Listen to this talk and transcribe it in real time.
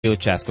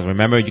Chasko.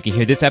 Remember, you can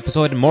hear this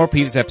episode and more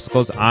previous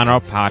episodes on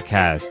our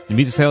podcast. The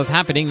music sale is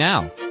happening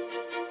now.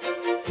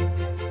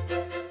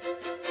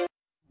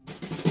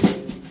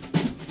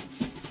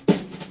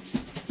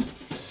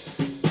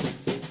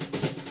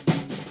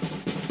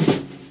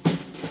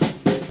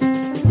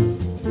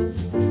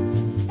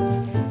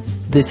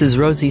 This is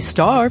Rosie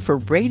Starr for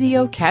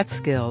Radio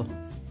Catskill.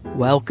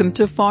 Welcome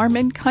to Farm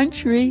and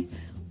Country,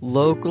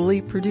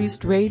 locally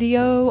produced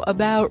radio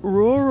about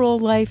rural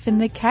life in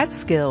the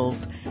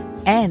Catskills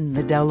and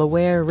the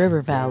Delaware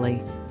River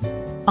Valley.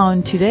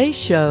 On today's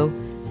show,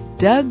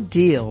 Doug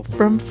Deal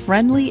from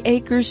Friendly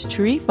Acres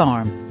Tree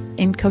Farm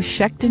in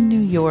Coshocton, New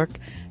York,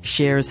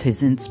 shares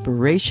his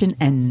inspiration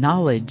and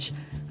knowledge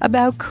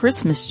about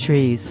Christmas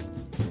trees.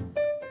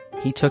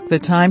 He took the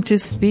time to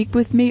speak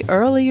with me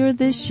earlier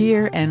this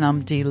year, and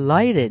I'm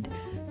delighted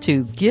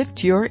to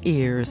gift your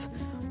ears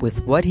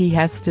with what he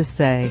has to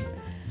say.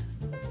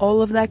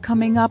 All of that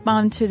coming up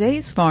on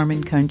today's Farm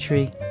and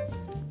Country.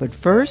 But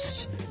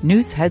first,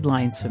 news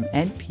headlines from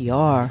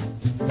NPR.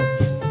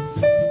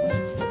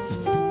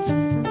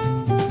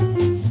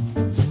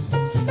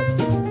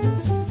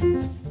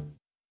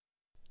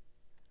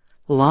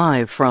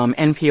 Live from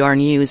NPR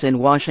News in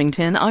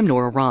Washington, I'm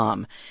Nora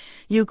Rahm.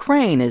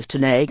 Ukraine is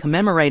today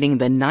commemorating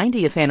the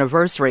 90th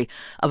anniversary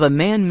of a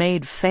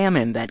man-made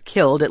famine that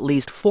killed at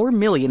least 4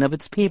 million of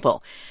its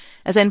people.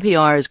 As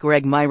NPR's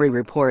Greg Myrie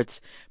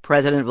reports,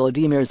 President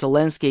Volodymyr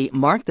Zelensky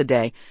marked the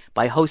day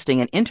by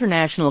hosting an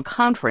international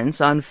conference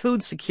on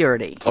food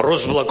security.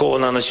 President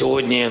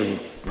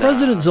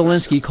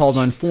Zelensky called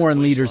on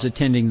foreign leaders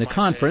attending the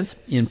conference,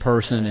 in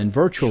person and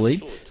virtually,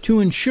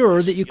 to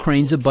ensure that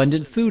Ukraine's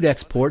abundant food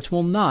exports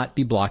will not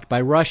be blocked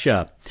by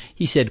Russia.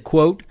 He said,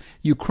 quote,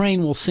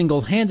 Ukraine will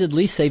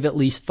single-handedly save at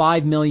least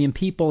 5 million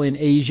people in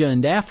Asia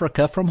and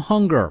Africa from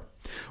hunger.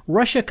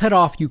 Russia cut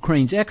off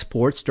Ukraine's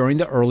exports during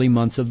the early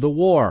months of the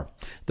war.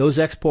 Those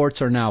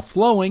exports are now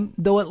flowing,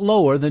 though at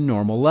lower than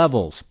normal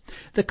levels.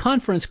 The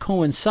conference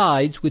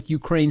coincides with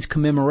Ukraine's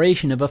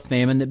commemoration of a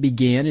famine that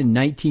began in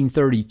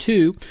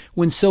 1932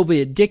 when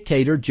Soviet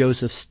dictator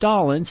Joseph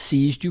Stalin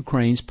seized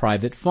Ukraine's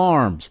private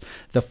farms.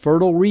 The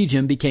fertile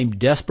region became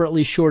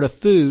desperately short of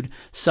food,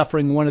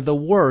 suffering one of the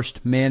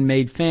worst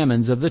man-made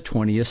famines of the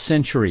 20th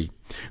century.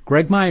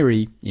 Greg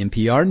Myrie,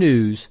 NPR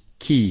News,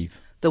 Kyiv.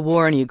 The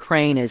war in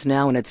Ukraine is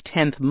now in its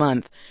 10th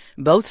month.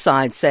 Both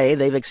sides say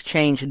they've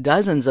exchanged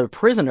dozens of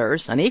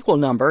prisoners, an equal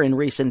number in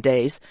recent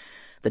days.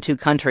 The two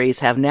countries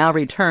have now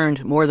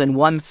returned more than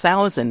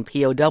 1,000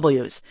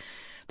 POWs.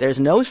 There's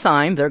no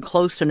sign they're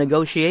close to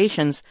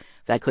negotiations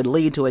that could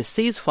lead to a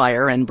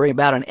ceasefire and bring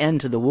about an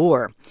end to the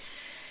war.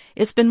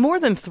 It's been more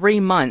than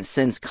 3 months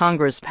since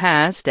Congress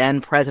passed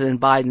and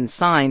President Biden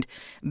signed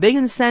big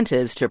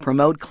incentives to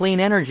promote clean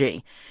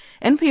energy.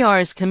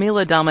 NPR's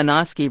Camila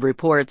Domonoske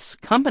reports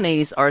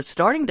companies are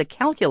starting to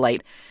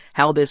calculate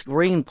how this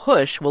green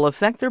push will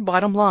affect their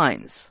bottom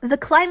lines. The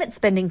climate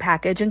spending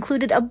package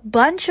included a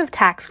bunch of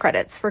tax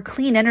credits for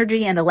clean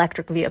energy and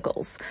electric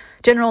vehicles.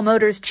 General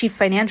Motors Chief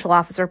Financial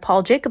Officer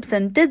Paul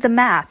Jacobson did the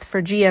math for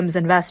GM's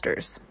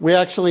investors. We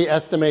actually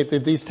estimate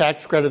that these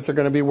tax credits are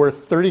going to be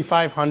worth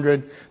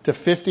 $3,500 to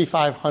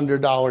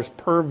 $5,500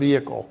 per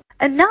vehicle.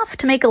 Enough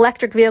to make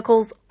electric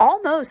vehicles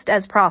almost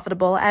as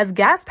profitable as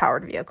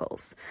gas-powered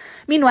vehicles.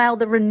 Meanwhile,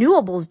 the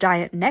renewables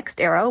giant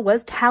NextEra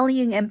was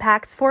tallying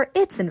impacts for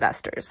its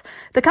investors.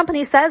 The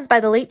company says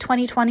by the late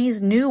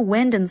 2020s, new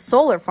wind and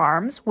solar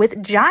farms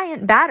with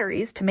giant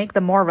batteries to make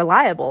them more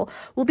reliable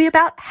will be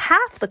about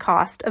half the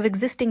cost of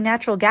existing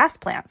natural gas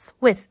plants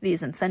with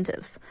these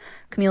incentives.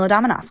 Camila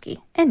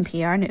Domonoske,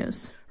 NPR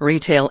News.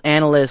 Retail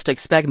analysts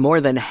expect more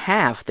than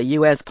half the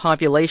U.S.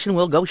 population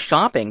will go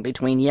shopping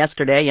between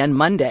yesterday and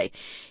Monday,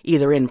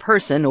 either in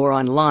person or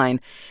online.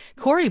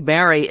 Corey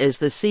Barry is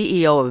the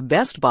CEO of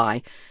Best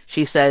Buy.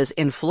 She says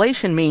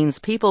inflation means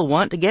people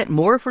want to get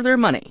more for their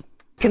money.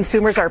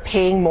 Consumers are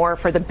paying more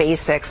for the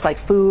basics like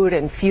food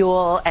and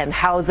fuel and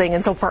housing.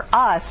 And so for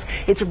us,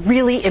 it's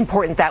really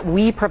important that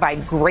we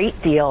provide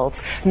great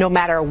deals no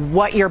matter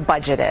what your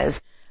budget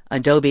is.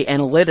 Adobe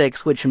Analytics,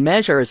 which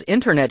measures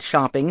internet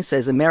shopping,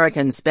 says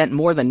Americans spent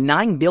more than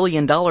 $9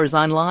 billion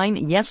online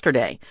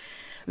yesterday.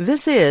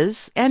 This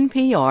is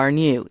NPR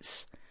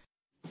News.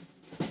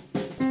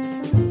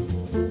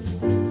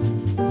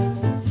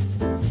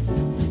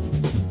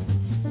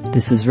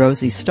 This is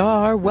Rosie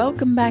Starr.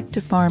 Welcome back to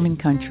Farm and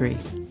Country.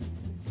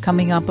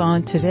 Coming up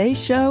on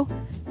today's show,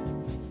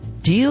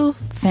 Deal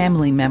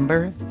family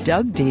member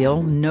Doug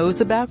Deal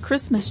knows about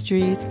Christmas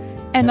trees,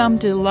 and I'm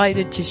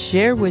delighted to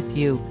share with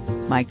you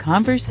my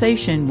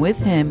conversation with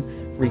him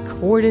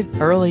recorded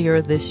earlier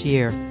this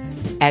year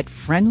at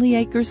Friendly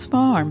Acres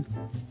Farm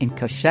in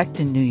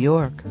Coshocton, New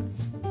York.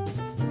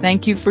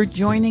 Thank you for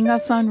joining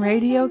us on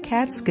Radio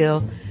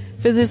Catskill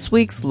for this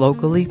week's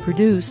locally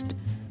produced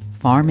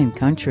Farm and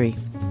Country.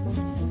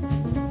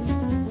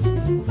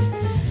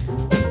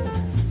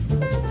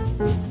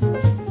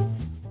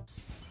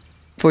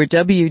 For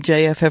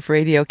WJFF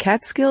Radio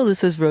Catskill,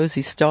 this is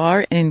Rosie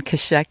Starr in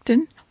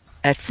Coshocton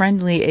at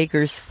Friendly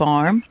Acres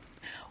Farm.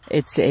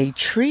 It's a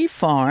tree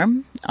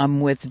farm. I'm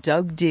with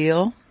Doug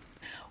Deal,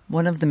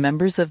 one of the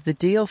members of the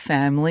Deal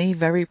family,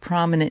 very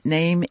prominent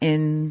name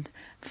in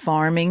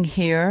farming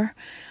here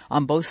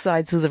on both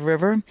sides of the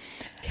river.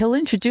 He'll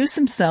introduce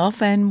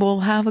himself and we'll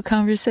have a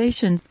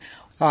conversation.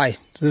 Hi,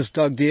 this is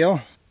Doug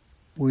Deal.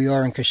 We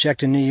are in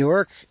Coshecton, New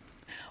York.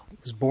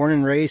 Was born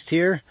and raised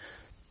here.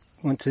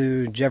 Went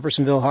to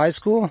Jeffersonville High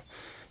School,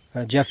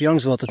 Jeff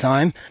Youngsville at the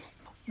time.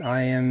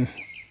 I am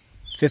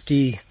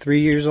 53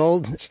 years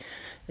old,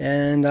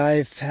 and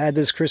I've had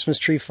this Christmas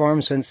tree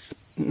farm since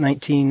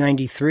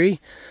 1993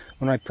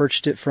 when I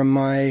purchased it from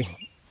my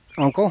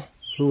uncle,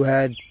 who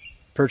had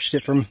purchased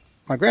it from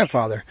my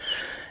grandfather.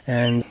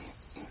 And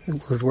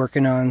we're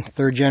working on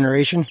third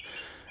generation,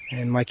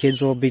 and my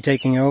kids will be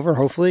taking over,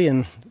 hopefully,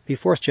 and be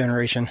fourth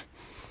generation.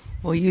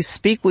 Well, you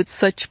speak with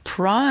such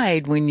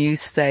pride when you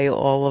say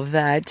all of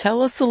that.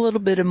 Tell us a little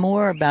bit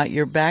more about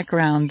your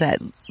background that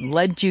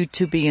led you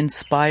to be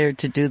inspired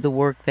to do the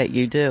work that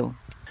you do.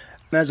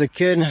 As a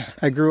kid,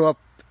 I grew up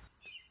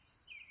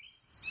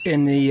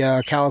in the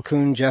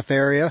Callicoon, Jeff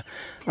area,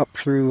 up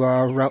through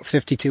Route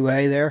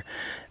 52A there.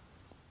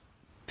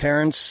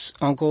 Parents,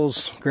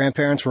 uncles,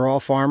 grandparents were all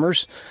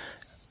farmers.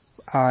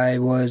 I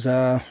was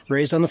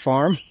raised on the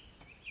farm,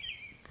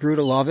 grew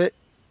to love it.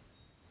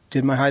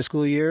 Did my high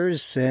school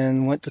years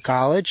and went to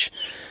college.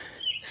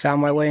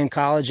 Found my way in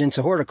college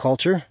into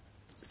horticulture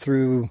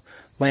through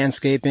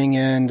landscaping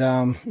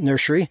and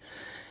nursery.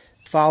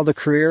 Followed a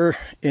career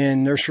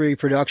in nursery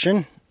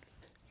production.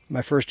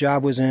 My first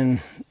job was in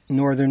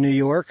northern New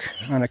York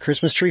on a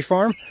Christmas tree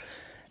farm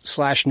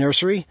 /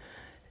 nursery.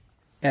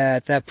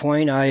 At that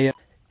point, I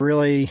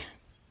really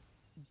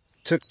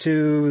took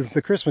to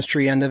the Christmas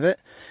tree end of it.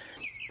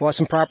 Bought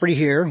some property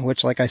here,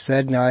 which, like I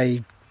said,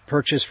 I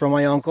purchased from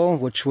my uncle,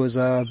 which was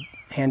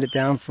handed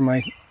down from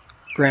my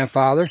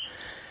grandfather.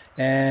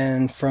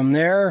 And from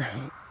there,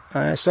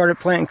 I started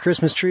planting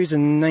Christmas trees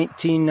in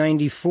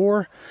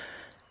 1994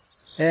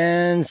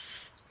 and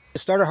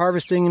started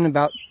harvesting in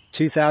about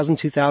 2000,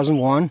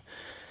 2001.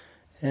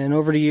 And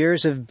over the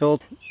years, have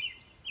built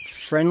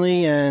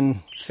friendly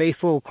and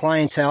faithful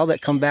clientele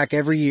that come back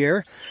every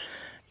year.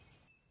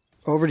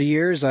 Over the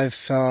years,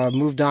 I've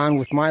moved on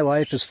with my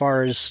life as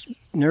far as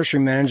nursery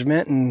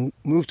management and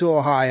moved to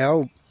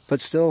Ohio, but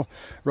still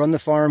run the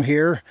farm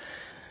here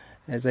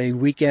as a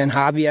weekend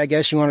hobby, I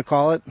guess you want to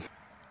call it.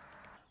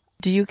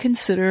 Do you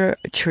consider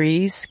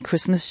trees,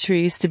 Christmas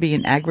trees, to be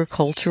an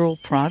agricultural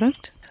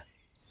product?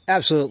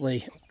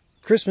 Absolutely.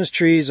 Christmas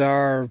trees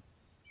are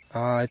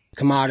a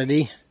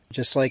commodity,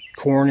 just like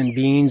corn and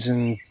beans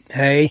and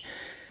hay.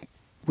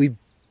 We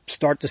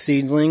start the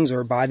seedlings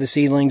or buy the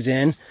seedlings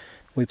in.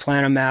 We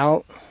plant them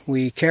out.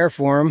 We care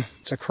for them.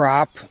 It's a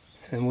crop,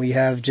 and we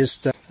have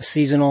just a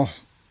seasonal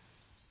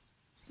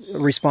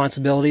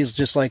responsibilities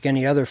just like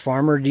any other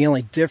farmer. The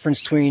only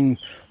difference between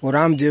what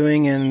I'm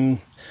doing and,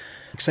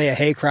 say, a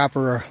hay crop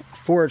or a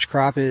forage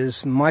crop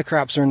is my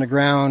crops are in the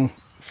ground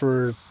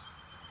for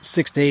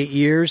 6 to 8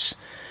 years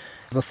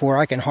before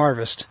I can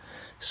harvest.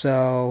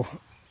 So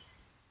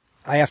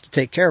I have to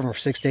take care of them for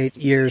 6 to 8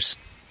 years.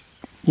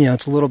 You know,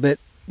 it's a little bit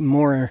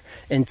more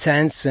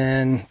intense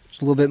and a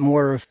little bit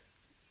more of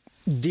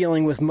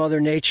dealing with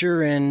Mother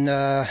Nature and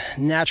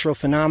natural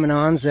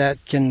phenomenons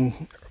that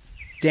can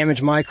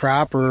damage my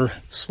crop or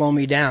slow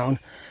me down.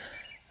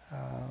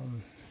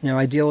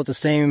 I deal with the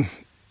same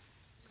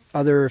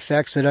other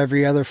effects that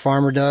every other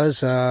farmer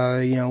does.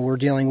 We're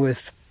dealing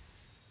with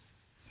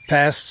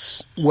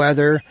pests,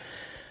 weather,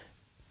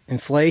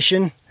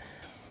 inflation.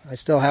 I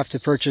still have to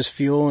purchase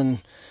fuel and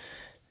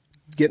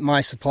get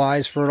my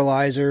supplies,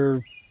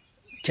 fertilizer,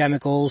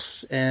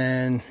 chemicals,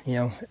 and,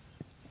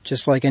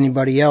 just like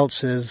anybody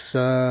else, as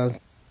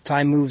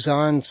time moves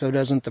on, so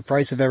doesn't the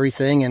price of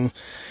everything, and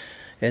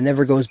it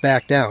never goes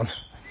back down.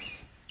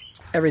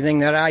 Everything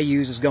that I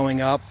use is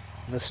going up.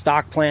 The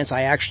stock plants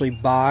I actually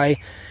buy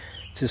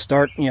to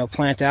start,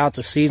 plant out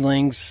the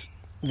seedlings,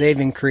 they've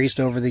increased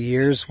over the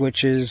years,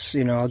 which is,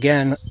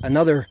 again,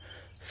 another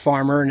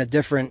farmer in a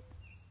different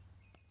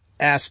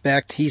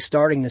aspect. He's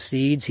starting the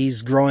seeds,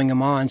 he's growing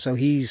them on, so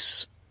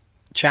he's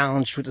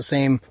challenged with the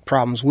same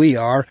problems we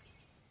are.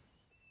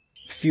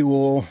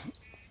 Fuel,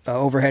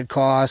 overhead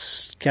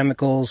costs,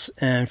 chemicals,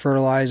 and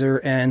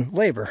fertilizer, and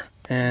labor.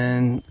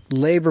 And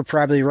labor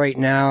probably right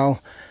now,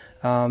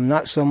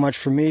 not so much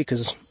for me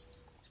because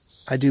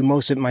I do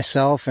most of it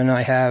myself and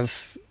I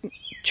have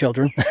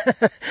children.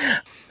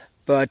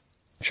 But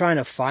trying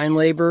to find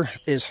labor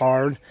is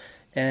hard.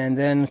 And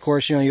then, of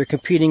course, you're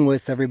competing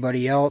with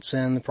everybody else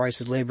and the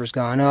price of labor's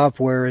gone up.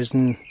 Whereas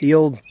in the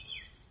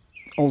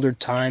older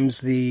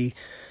times, the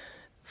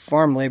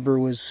farm labor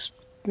was,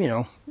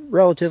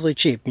 relatively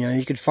cheap.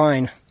 You could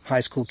find high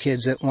school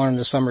kids that wanted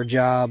a summer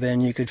job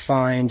and you could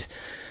find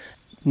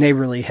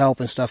neighborly help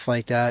and stuff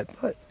like that.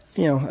 But,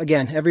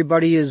 again,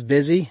 everybody is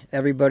busy.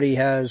 Everybody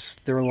has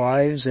their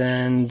lives,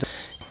 and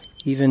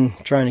even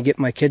trying to get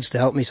my kids to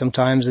help me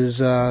sometimes is,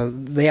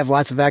 they have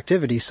lots of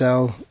activities,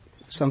 so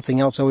something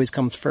else always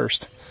comes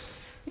first.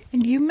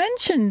 And you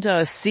mentioned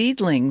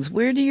seedlings.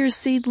 Where do your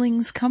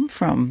seedlings come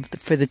from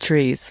for the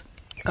trees?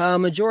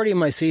 Majority of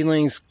my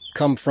seedlings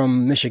come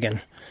from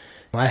Michigan.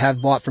 I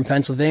have bought from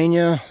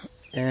Pennsylvania,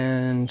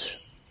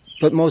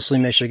 but mostly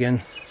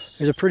Michigan.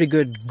 There's a pretty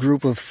good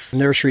group of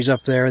nurseries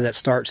up there that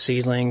start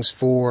seedlings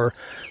for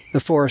the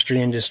forestry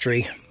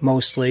industry,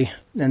 mostly.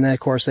 And then, of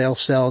course, they'll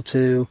sell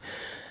to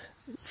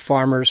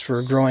farmers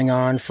for growing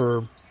on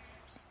for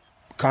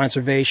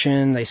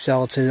conservation. They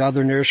sell to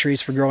other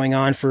nurseries for growing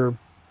on for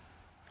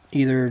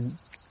either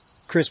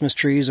Christmas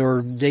trees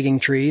or digging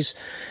trees.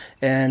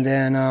 And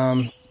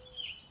then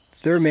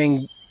their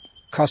main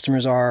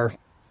customers are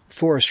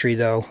forestry,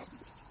 though.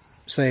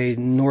 Say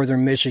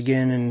northern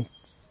Michigan and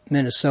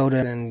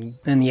Minnesota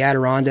and the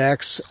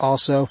Adirondacks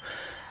also.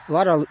 A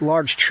lot of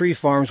large tree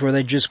farms where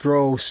they just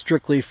grow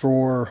strictly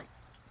for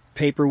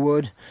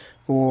paperwood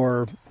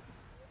or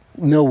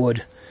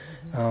millwood.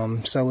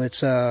 So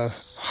it's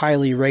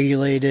highly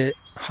regulated,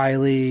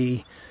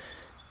 highly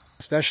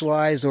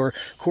specialized or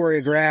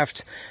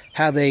choreographed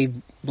how they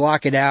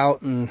block it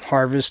out and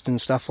harvest and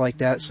stuff like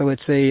that. So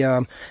it's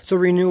a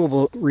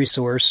renewable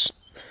resource.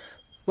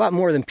 A lot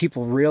more than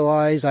people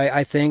realize,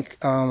 I think.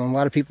 A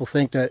lot of people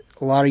think that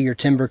a lot of your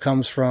timber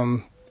comes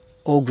from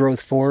old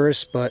growth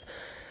forests, but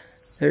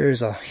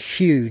there's a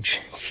huge,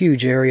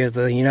 huge area of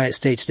the United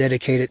States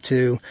dedicated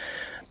to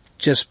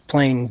just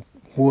plain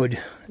wood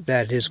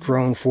that is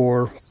grown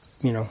for,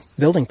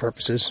 building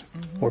purposes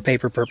or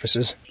paper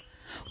purposes.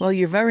 Well,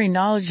 you're very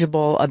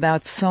knowledgeable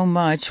about so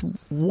much.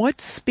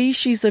 What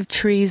species of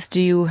trees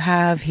do you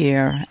have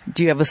here?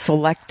 Do you have a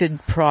selected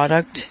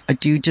product? Or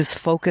do you just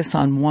focus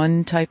on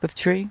one type of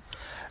tree?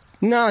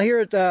 No, here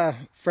at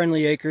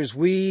Friendly Acres,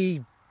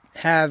 we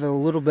have a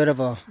little bit of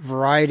a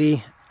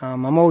variety.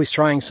 I'm always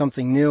trying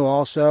something new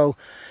also.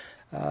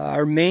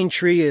 Our main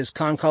tree is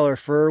concolor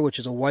fir, which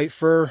is a white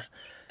fir.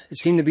 It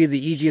seemed to be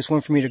the easiest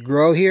one for me to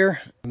grow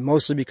here,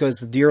 mostly because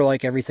the deer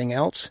like everything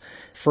else,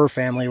 fir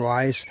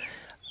family-wise.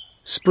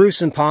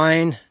 Spruce and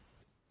pine.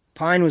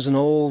 Pine was an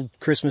old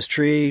Christmas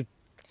tree,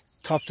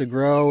 tough to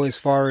grow as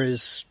far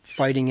as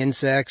fighting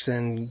insects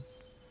and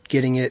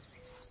getting it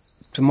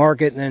to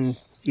market, and then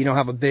you don't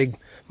have a big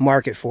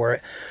market for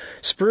it.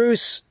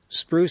 Spruce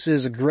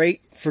is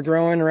great for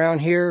growing around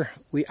here.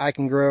 I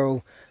can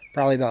grow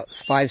probably about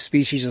 5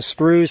 species of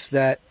spruce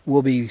that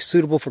will be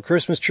suitable for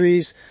Christmas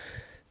trees.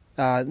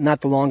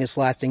 Not the longest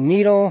lasting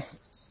needle,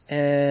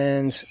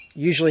 and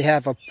usually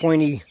have a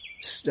pointy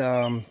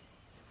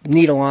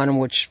needle on them,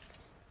 which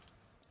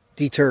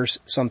deters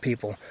some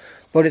people,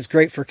 but it's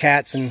great for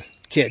cats and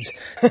kids.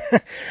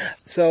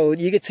 So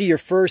you get to your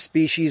first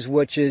species,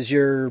 which is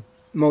your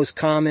most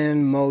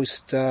common,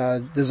 most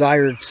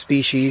desired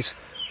species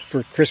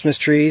for Christmas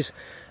trees.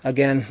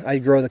 Again, I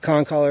grow the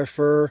concolor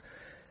fir.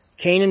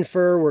 Canaan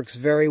fir works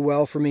very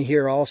well for me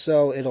here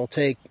also. It'll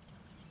take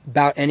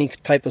about any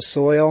type of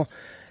soil.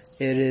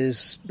 It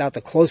is about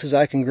the closest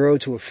I can grow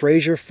to a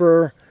Fraser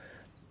fir.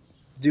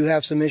 Do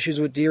have some issues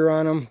with deer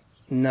on them.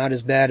 Not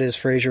as bad as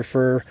Fraser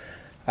fir.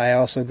 I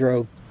also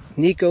grow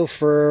Nico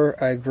fir.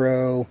 I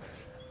grow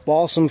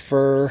balsam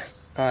fir.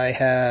 I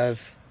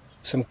have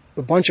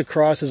a bunch of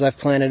crosses I've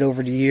planted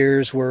over the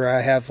years where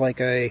I have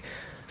like a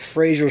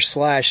Fraser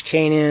 /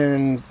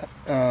 Canaan.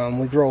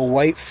 We grow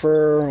white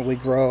fir. We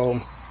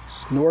grow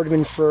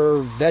Nordman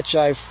fir,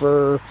 Vetchi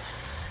fir,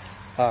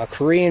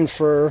 Korean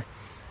fir,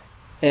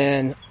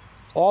 and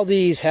all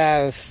these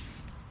have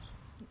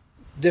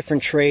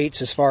different traits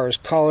as far as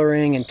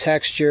coloring and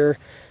texture,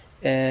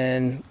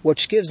 and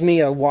which gives me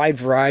a wide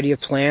variety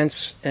of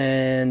plants.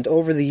 And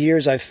over the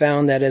years I've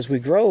found that as we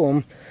grow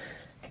them,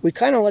 we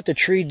kind of let the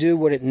tree do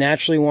what it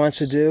naturally wants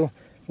to do.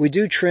 We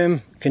do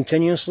trim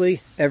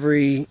continuously.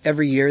 Every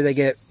year they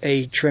get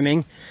a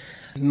trimming,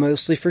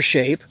 mostly for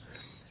shape.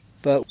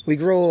 But we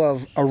grow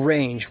a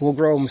range. We'll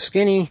grow them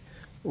skinny,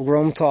 we'll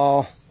grow them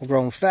tall, we'll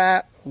grow them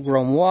fat, we'll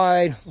grow them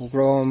wide, we'll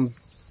grow them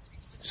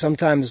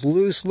sometimes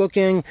loose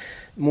looking,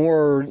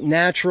 more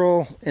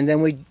natural, and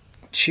then we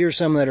shear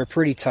some that are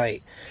pretty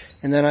tight.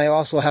 And then I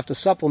also have to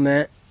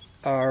supplement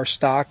our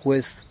stock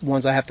with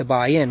ones I have to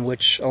buy in,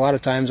 which a lot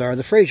of times are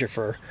the Fraser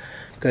fir.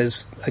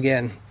 Because,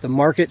 again, the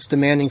market's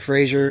demanding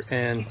Fraser,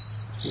 and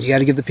you got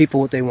to give the people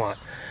what they want.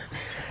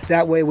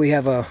 That way we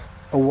have a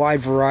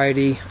wide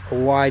variety, a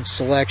wide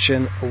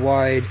selection, a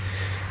wide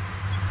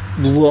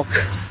look,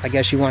 I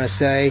guess you want to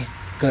say,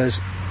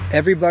 because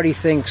everybody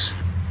thinks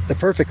the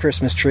perfect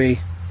Christmas tree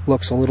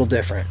looks a little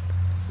different.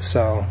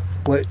 So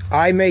what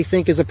I may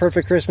think is a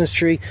perfect Christmas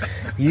tree,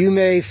 you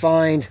may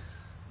find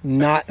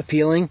not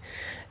appealing,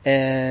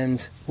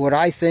 and what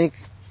I think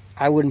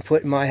I wouldn't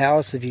put in my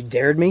house if you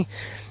dared me,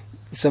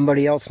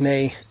 somebody else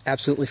may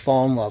absolutely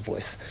fall in love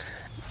with.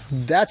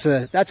 That's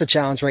a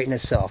challenge right in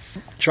itself,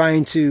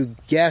 trying to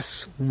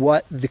guess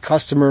what the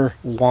customer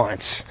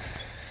wants.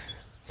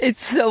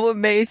 It's so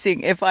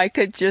amazing. If I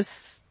could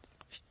just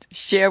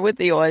share with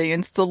the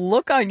audience the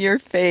look on your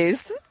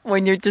face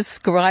when you're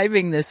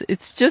describing this,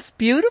 it's just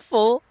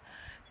beautiful.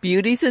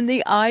 Beauty's in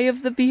the eye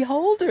of the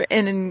beholder.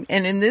 And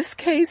in this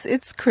case,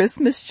 it's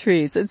Christmas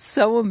trees. It's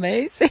so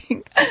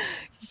amazing.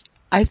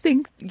 I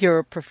think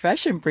your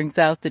profession brings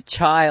out the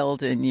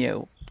child in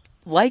you.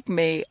 like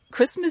me,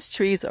 Christmas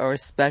trees are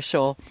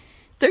special.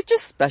 They're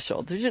just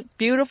special. They're just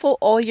beautiful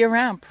all year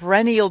round,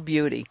 perennial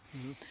beauty.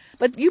 Mm-hmm.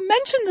 But you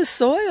mentioned the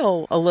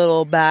soil a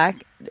little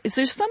back. Is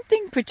there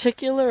something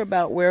particular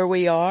about where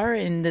we are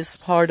in this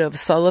part of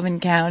Sullivan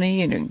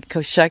County and in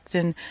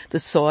Coshocton, the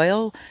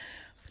soil,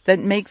 that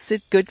makes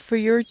it good for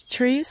your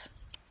trees?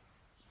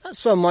 Not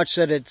so much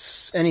that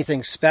it's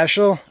anything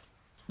special.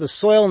 The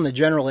soil in the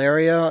general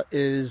area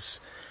is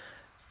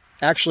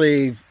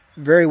actually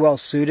very well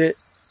suited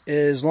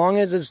as long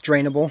as it's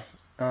drainable.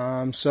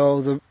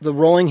 So the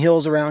rolling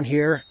hills around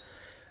here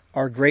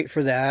are great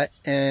for that,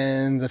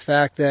 and the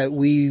fact that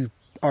we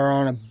are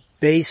on a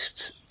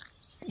based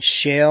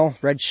shale,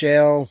 red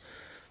shale,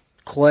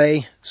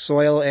 clay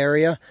soil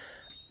area.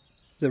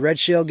 The red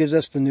shale gives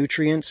us the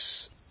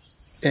nutrients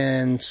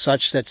and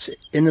such that's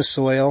in the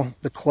soil.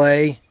 The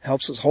clay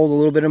helps us hold a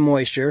little bit of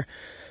moisture.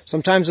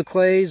 Sometimes the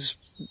clay's,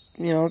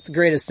 the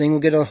greatest thing.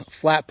 We'll get a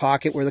flat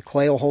pocket where the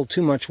clay will hold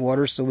too much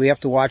water, so we have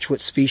to watch what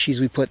species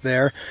we put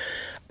there.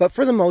 But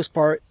for the most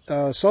part,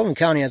 Sullivan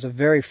County has a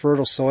very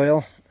fertile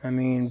soil. I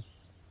mean,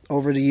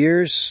 over the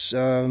years,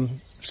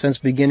 since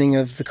beginning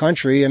of the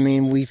country,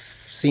 we've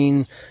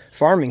seen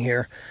farming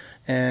here.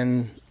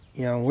 And,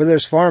 where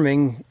there's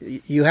farming,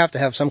 you have to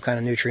have some kind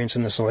of nutrients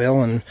in the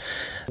soil. And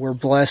we're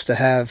blessed to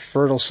have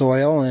fertile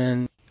soil.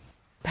 And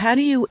how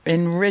do you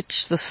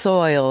enrich the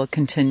soil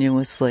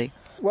continuously?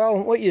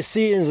 Well, what you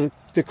see is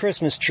the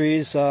Christmas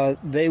trees.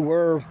 They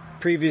were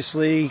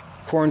previously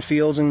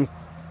cornfields and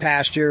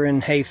pasture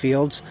and hay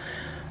fields.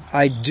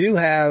 I do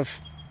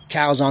have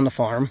cows on the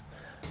farm,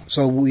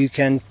 so we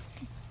can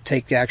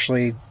take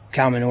actually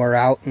cow manure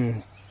out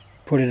and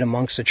put it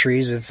amongst the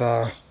trees. If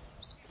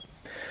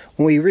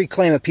when we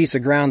reclaim a piece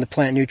of ground to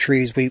plant new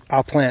trees,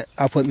 I'll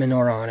put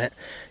manure on it,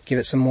 give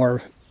it some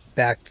more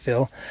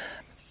backfill.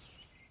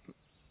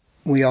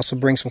 We also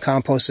bring some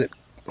composted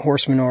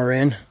horse manure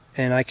in,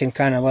 and I can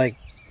kind of like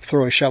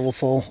throw a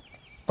shovelful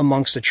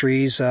amongst the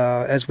trees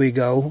as we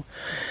go.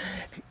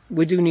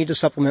 We do need to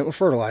supplement with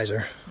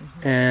fertilizer.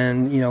 Mm-hmm.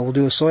 And, we'll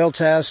do a soil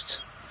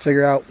test,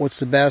 figure out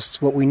what's the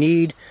best, what we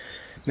need,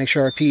 make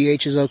sure our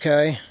pH is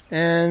okay,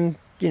 and,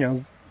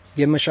 give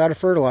them a shot of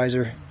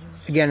fertilizer. Mm-hmm.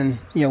 Again,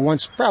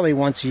 probably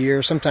once a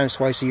year, sometimes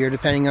twice a year,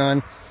 depending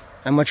on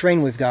how much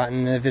rain we've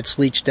gotten, if it's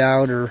leached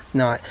out or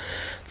not.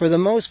 For the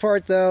most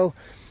part, though,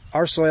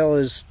 our soil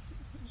has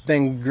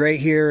been great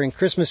here, and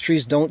Christmas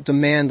trees don't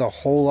demand a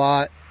whole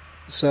lot,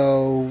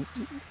 so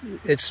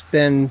it's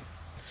been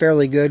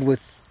fairly good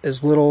with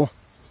as little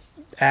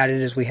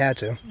added as we had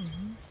to.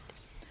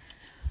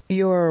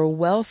 Your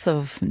wealth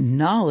of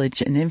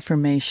knowledge and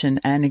information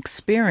and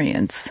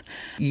experience.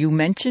 You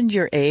mentioned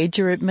your age.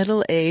 You're at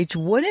middle age.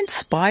 What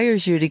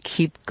inspires you to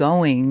keep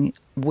going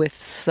with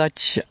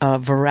such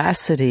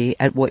veracity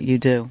at what you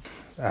do?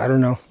 I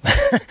don't know.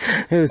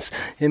 It was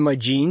in my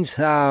genes.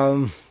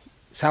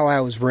 It's how I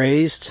was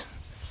raised.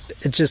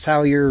 It's just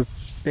how you're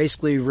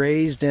basically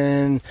raised,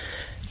 and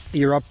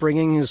your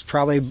upbringing is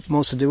probably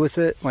most to do with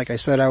it. Like I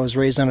said, I was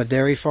raised on a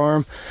dairy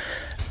farm.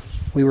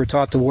 We were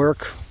taught to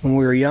work when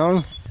we were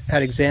young.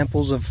 Had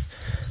examples of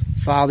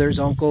fathers,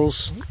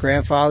 uncles,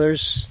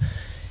 grandfathers.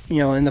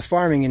 In the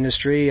farming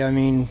industry,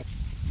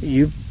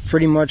 you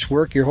pretty much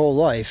work your whole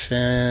life.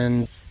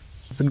 And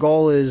the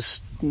goal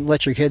is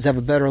let your kids have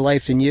a better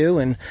life than you.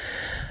 And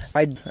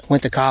I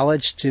went to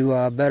college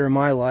to better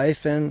my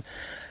life. And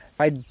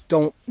I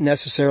don't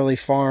necessarily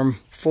farm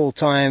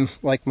full-time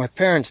like my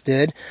parents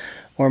did,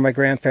 or my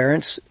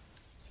grandparents.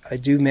 I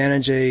do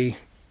manage a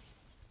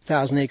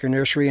 1,000-acre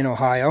nursery in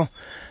Ohio.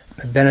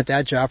 I've been at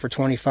that job for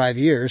 25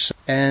 years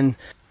and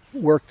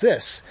worked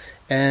this.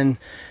 And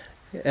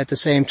at the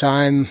same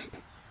time,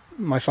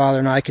 my father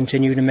and I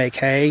continue to make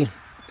hay.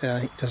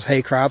 He does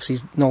hay crops.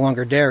 He's no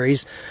longer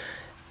dairies.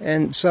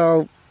 And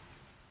so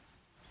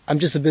I'm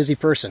just a busy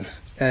person.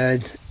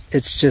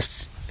 It's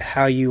just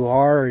how you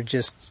are, or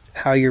just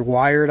how you're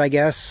wired, I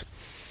guess.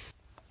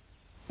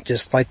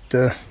 Just like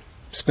to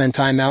spend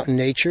time out in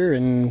nature,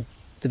 and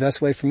the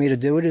best way for me to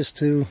do it is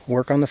to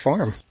work on the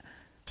farm.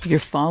 You're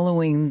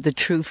following the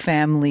true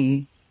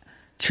family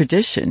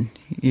tradition.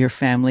 Your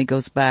family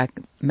goes back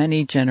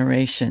many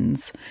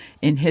generations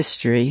in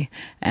history,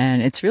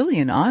 and it's really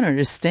an honor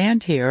to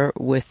stand here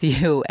with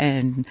you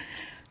and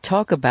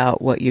talk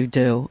about what you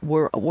do.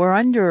 We're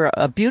under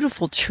a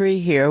beautiful tree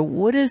here.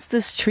 What is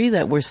this tree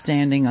that we're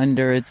standing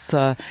under? It's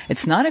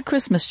not a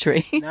Christmas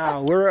tree.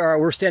 No,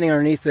 we're standing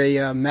underneath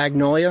a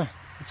magnolia.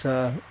 It's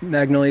a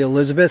Magnolia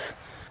Elizabeth,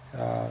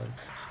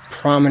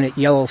 prominent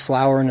yellow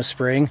flower in the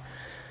spring.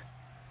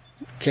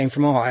 Came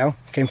from Ohio,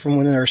 came from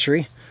the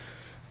nursery.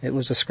 It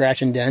was a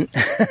scratch and dent.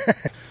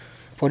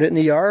 Put it in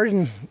the yard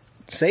and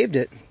saved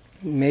it,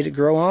 made it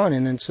grow on,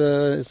 and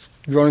it's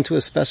grown into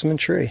a specimen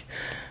tree.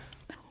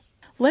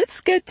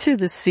 Let's get to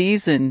the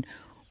season.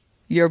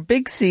 Your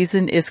big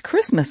season is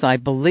Christmas, I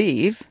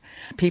believe.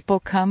 People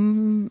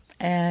come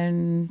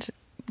and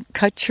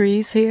cut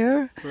trees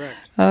here. Correct.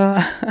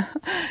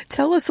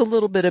 Tell us a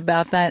little bit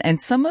about that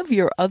and some of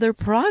your other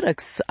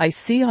products. I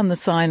see on the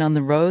sign on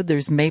the road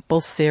there's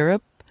maple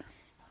syrup.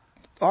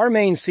 Our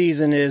main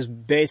season is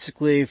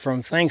basically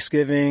from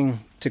Thanksgiving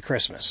to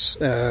Christmas.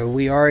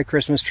 We are a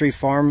Christmas tree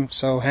farm,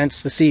 so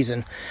hence the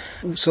season.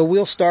 So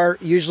we'll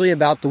start usually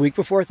about the week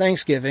before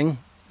Thanksgiving.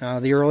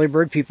 The early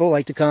bird people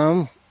like to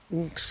come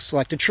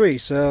select a tree.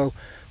 So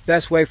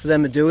best way for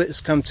them to do it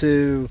is come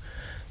to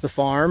the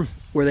farm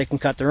where they can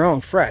cut their own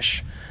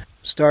fresh.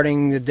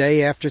 Starting the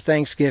day after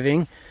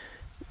Thanksgiving,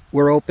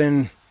 we're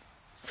open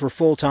for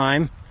full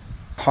time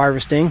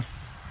harvesting,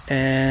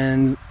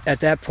 and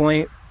at that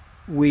point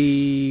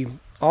we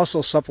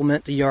also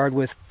supplement the yard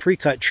with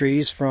pre-cut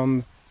trees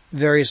from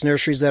various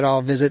nurseries that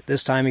I'll visit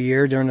this time of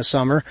year during the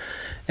summer,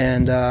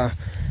 and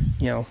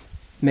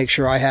make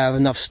sure I have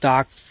enough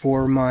stock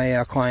for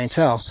my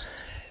clientele.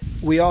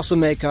 We also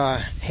make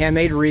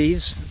handmade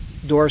wreaths,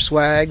 door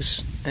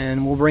swags,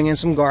 and we'll bring in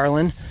some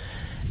garland.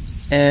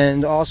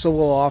 And also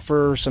we'll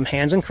offer some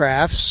hands and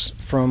crafts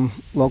from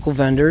local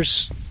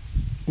vendors,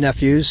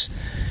 nephews,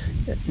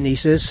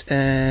 nieces,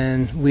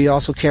 and we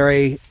also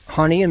carry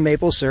honey and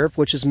maple syrup,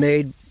 which is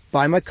made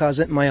by my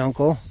cousin, my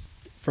uncle,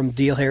 from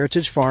Deal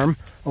Heritage Farm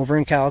over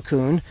in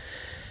Calhoun.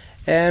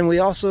 And we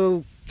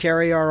also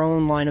carry our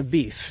own line of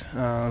beef.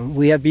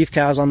 We have beef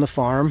cows on the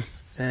farm,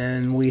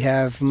 and we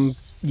have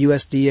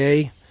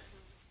USDA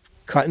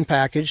cut and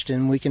packaged,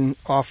 and we can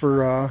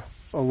offer a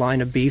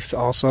line of beef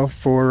also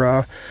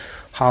for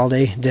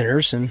holiday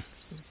dinners and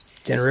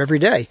dinner every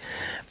day.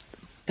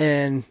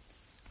 And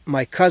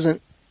my cousin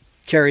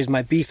carries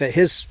my beef at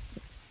his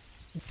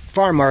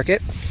farm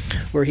market,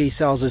 where he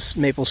sells this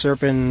maple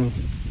syrup and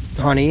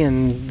honey,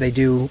 and they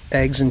do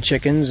eggs and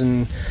chickens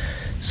and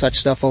such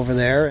stuff over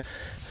there.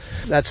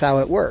 That's how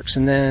it works.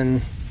 And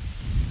then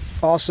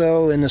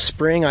also in the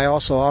spring, I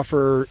also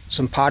offer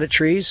some potted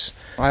trees.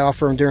 I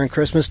offer them during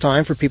Christmas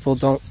time for people who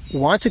don't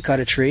want to cut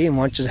a tree and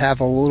want to have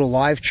a little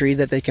live tree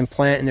that they can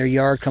plant in their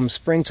yard come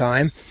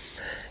springtime.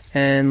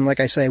 And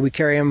like I say, we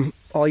carry them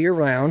all year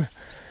round.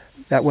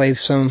 That way, if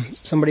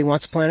somebody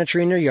wants to plant a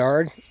tree in their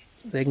yard,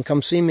 they can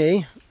come see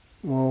me.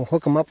 We'll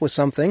hook them up with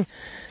something.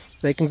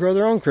 They can grow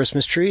their own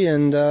Christmas tree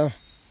and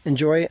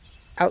enjoy it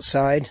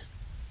outside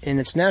in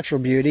its natural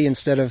beauty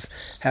instead of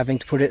having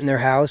to put it in their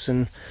house,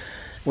 and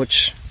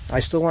which I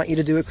still want you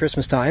to do at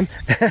Christmas time.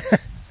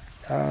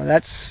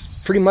 That's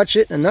pretty much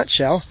it in a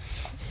nutshell.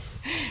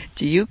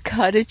 Do you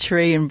cut a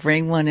tree and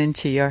bring one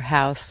into your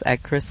house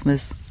at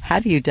Christmas? How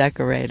do you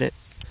decorate it?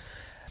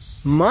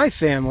 My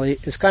family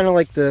is kind of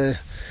like the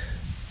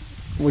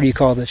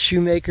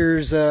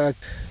shoemaker's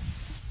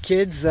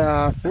kids.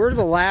 We're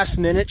the last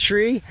minute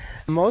tree,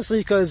 mostly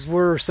because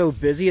we're so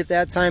busy at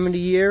that time of the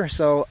year.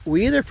 So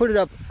we either put it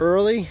up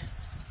early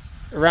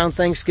around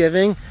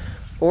Thanksgiving,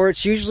 or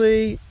it's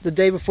usually the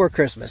day before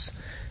Christmas.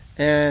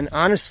 And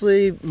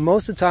honestly,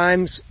 most of the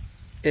times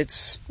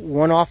it's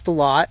one off the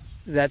lot.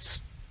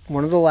 That's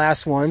one of the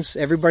last ones.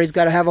 Everybody's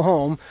got to have a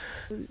home.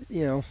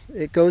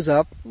 It goes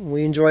up.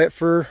 We enjoy it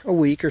for a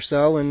week or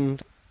so.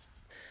 And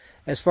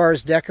as far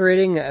as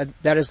decorating,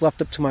 that is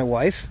left up to my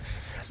wife.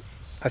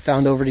 I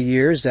found over the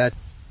years that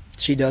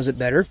she does it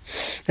better.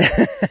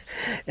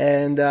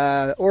 And,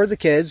 or the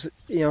kids,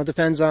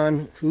 depends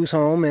on who's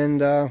home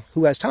and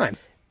who has time.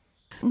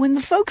 When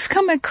the folks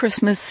come at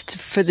Christmas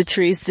for the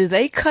trees, do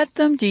they cut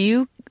them? Do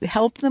you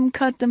help them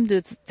cut them?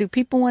 Do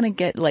people want to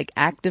get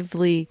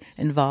actively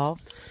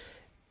involved?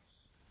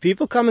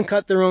 People come and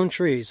cut their own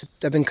trees.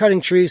 I've been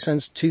cutting trees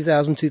since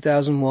 2000,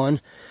 2001.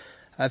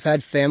 I've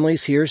had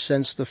families here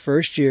since the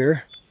first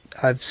year.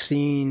 I've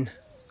seen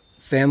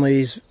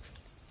families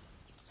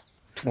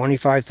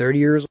 25, 30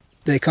 years.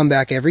 They come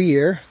back every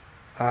year.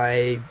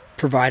 I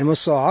provide them a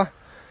saw.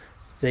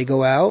 They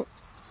go out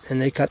and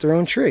they cut their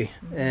own tree.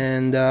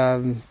 And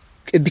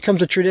it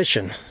becomes a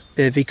tradition.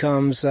 It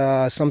becomes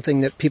something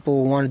that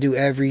people want to do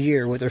every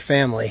year with their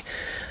family.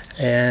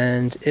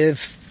 And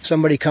if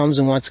somebody comes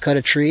and wants to cut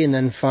a tree and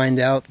then find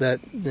out that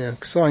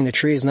sawing the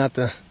tree is not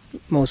the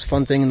most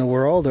fun thing in the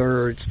world,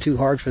 or it's too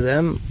hard for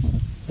them,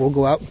 we'll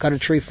go out and cut a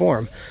tree for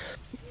them.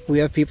 We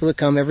have people that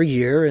come every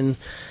year and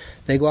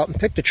they go out and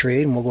pick the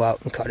tree, and we'll go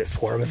out and cut it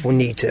for them if we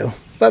need to.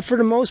 But for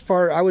the most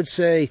part, I would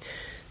say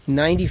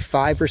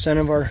 95%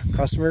 of our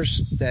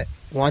customers that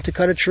want to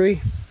cut a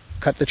tree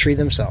cut the tree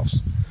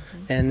themselves,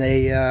 and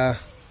they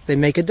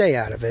make a day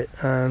out of it.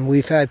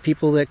 We've had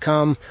people that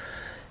come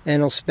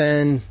and will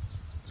spend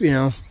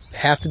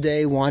half the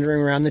day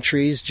wandering around the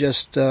trees,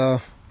 just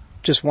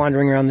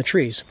wandering around the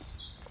trees.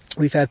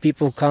 We've had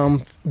people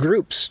come,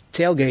 groups,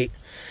 tailgate,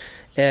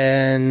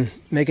 and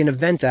make an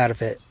event out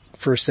of it,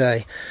 per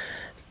se.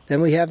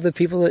 Then we have the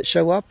people that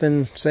show up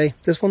and say,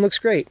 this one looks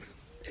great.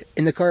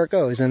 In the car it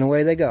goes, and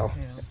away they go.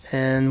 Yeah.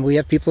 And we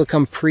have people that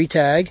come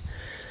pre-tag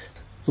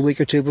the week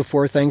or two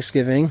before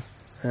Thanksgiving,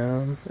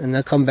 and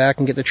they'll come back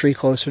and get the tree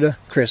closer to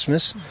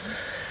Christmas.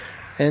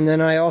 Mm-hmm. And then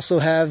I also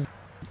have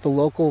the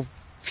local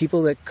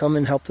people that come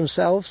and help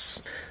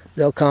themselves.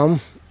 They'll come,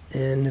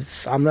 and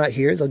if I'm not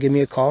here, they'll give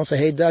me a call and say,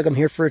 hey, Doug, I'm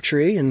here for a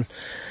tree, and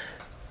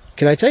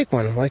can I take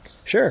one? I'm like,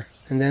 sure.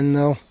 And then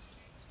they'll,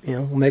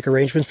 we'll make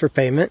arrangements for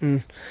payment,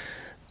 and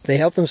they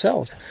help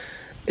themselves.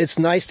 It's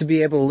nice to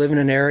be able to live in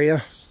an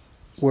area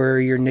where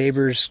your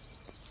neighbors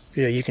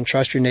You can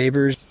trust your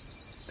neighbors.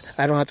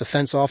 I don't have to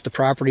fence off the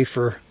property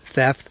for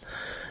theft.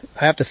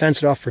 I have to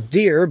fence it off for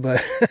deer,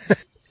 but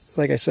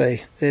like I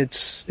say,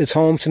 it's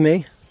home to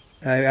me.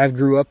 I've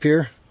grew up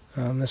here.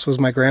 This was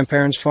my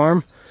grandparents'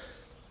 farm.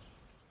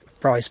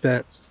 Probably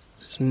spent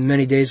as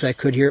many days as I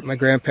could here at my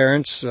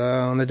grandparents'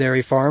 on the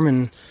dairy farm,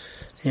 and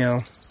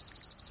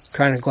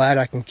kind of glad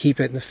I can keep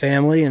it in the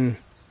family and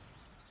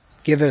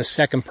give it a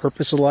second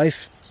purpose of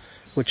life,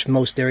 which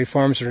most dairy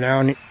farms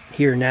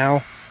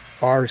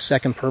are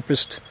second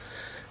purposed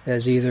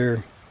as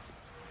either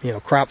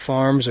crop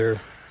farms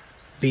or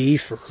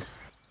beef or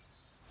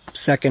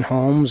second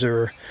homes,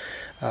 or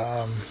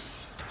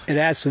it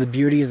adds to the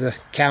beauty of the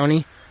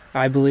county,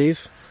 I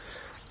believe.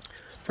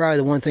 Probably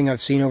the one thing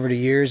I've seen over the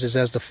years is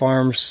as the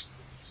farms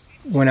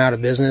went out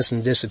of business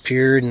and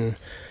disappeared, and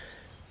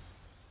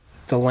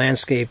the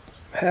landscape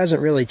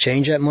hasn't really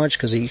changed that much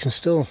because you can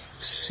still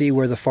see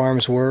where the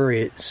farms were.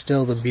 It's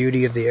still the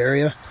beauty of the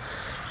area,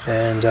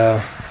 and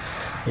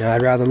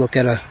I'd rather look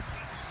at a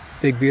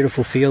big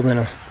beautiful field than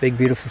a big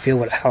beautiful field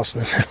with a house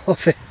in the middle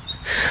of it.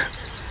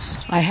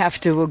 I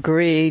have to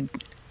agree.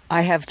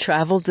 I have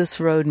traveled this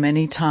road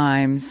many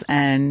times,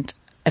 and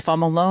if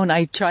I'm alone,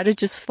 I try to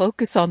just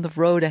focus on the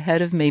road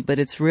ahead of me, but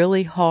it's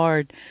really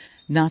hard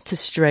not to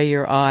stray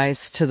your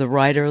eyes to the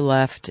right or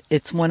left.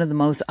 It's one of the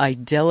most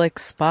idyllic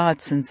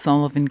spots in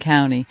Sullivan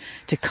County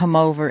to come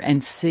over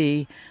and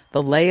see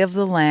the lay of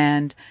the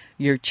land,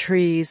 your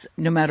trees,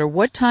 no matter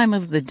what time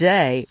of the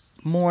day,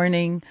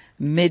 morning,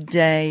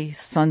 midday,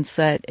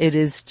 sunset. It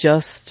is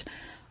just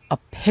a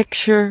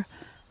picture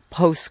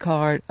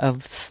postcard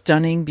of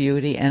stunning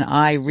beauty, and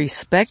I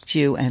respect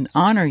you and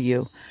honor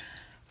you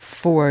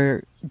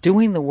for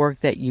doing the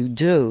work that you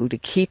do to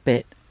keep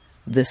it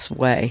this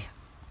way.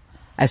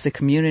 As a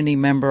community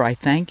member, I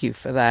thank you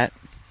for that.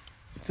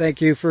 Thank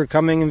you for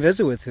coming and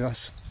visit with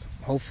us.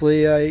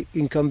 Hopefully you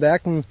can come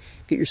back and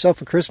get yourself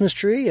a Christmas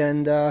tree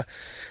and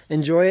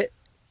enjoy it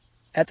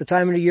at the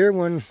time of the year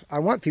when I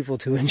want people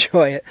to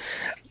enjoy it.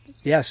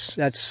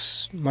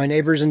 Yes, my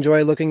neighbors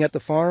enjoy looking at the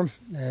farm,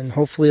 and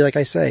hopefully, like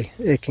I say,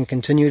 it can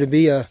continue to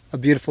be a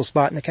beautiful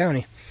spot in the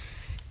county.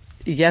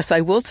 Yes, I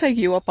will take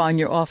you up on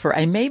your offer.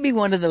 I may be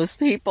one of those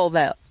people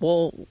that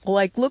will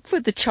look for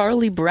the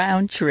Charlie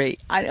Brown tree.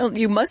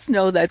 You must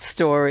know that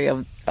story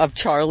of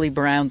Charlie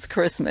Brown's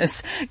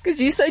Christmas, because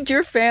you said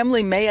your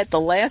family may at the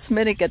last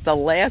minute get the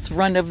last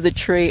run of the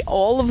tree.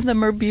 All of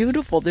them are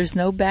beautiful. There's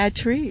no bad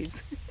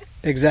trees.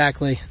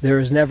 Exactly. There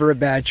is never a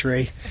bad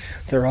tree.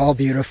 They're all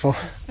beautiful.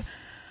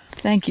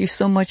 Thank you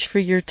so much for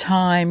your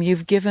time.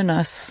 You've given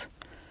us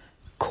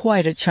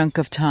quite a chunk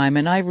of time,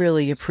 and I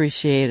really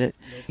appreciate it.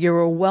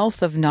 You're a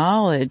wealth of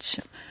knowledge.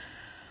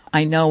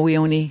 I know we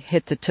only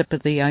hit the tip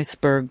of the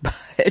iceberg,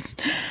 but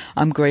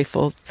I'm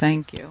grateful.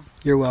 Thank you.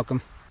 You're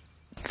welcome.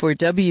 For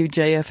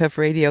WJFF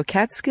Radio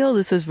Catskill,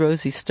 this is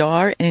Rosie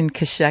Starr in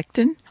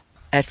Coshocton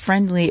at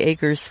Friendly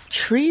Acres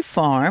Tree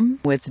Farm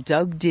with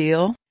Doug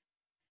Deal.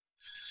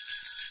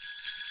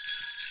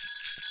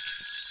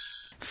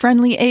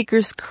 Friendly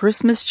Acres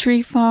Christmas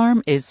Tree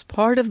Farm is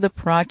part of the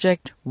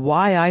project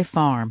Why I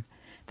Farm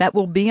that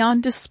will be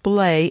on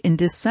display in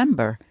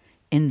December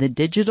in the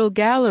Digital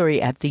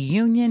Gallery at the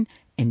Union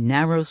in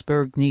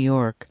Narrowsburg, New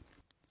York.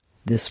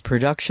 This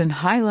production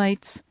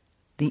highlights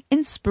the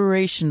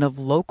inspiration of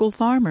local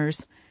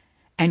farmers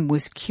and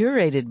was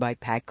curated by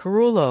Pat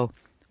Carullo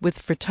with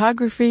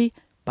photography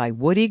by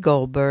Woody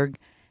Goldberg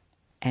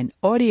and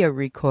audio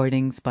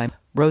recordings by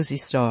Rosie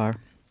Starr.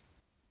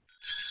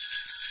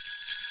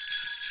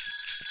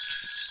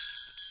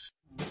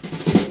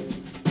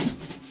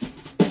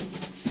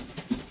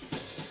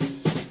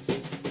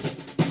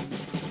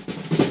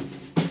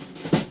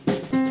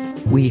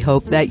 We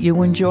hope that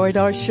you enjoyed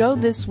our show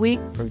this week,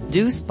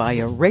 produced by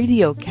a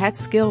Radio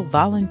Catskill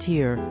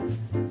volunteer.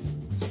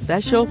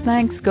 Special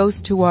thanks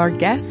goes to our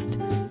guest,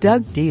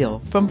 Doug Deal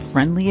from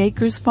Friendly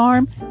Acres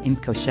Farm in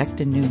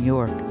Coshocton, New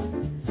York.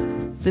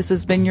 This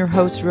has been your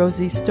host,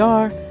 Rosie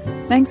Starr.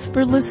 Thanks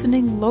for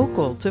listening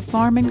local to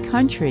Farm and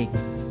Country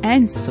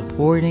and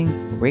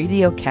supporting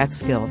Radio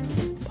Catskill,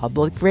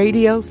 public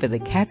radio for the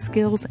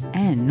Catskills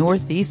and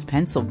Northeast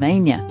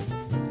Pennsylvania.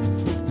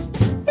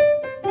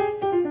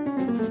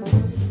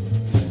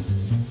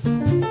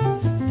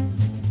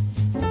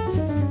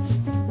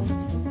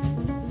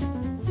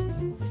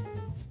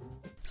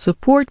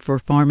 Support for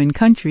Farm and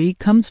Country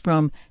comes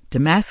from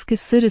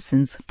Damascus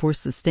Citizens for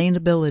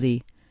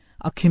Sustainability,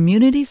 a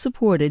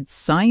community-supported,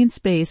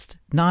 science-based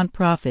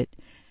nonprofit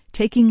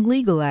taking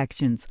legal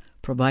actions,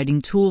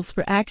 providing tools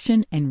for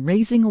action, and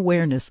raising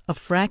awareness of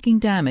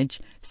fracking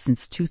damage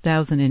since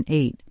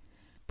 2008,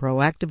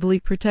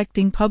 proactively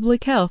protecting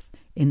public health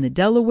in the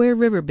Delaware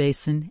River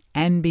Basin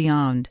and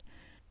beyond.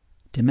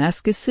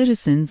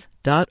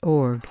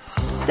 DamascusCitizens.org.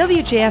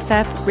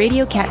 WJFF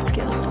Radio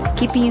Catskill,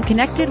 keeping you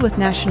connected with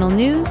national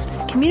news,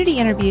 community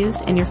interviews,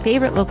 and your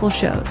favorite local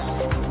shows.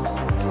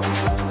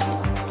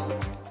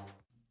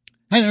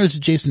 Hi there, this is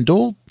Jason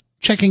Dole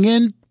checking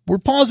in We're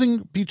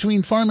pausing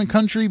between Farm and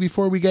Country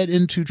before we get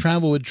into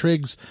Travel with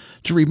Triggs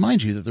to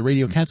remind you that the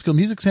Radio Catskill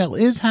Music Sale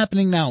is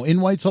happening now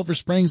in White Sulphur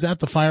Springs at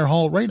the Fire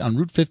Hall right on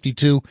Route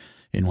 52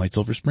 in White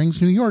Sulphur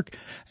Springs, New York.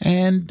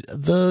 And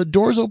the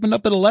doors opened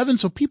up at 11,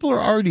 so people are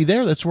already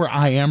there. That's where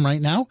I am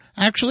right now,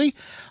 actually.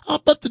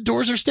 But the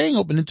doors are staying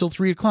open until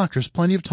 3 o'clock. There's plenty of time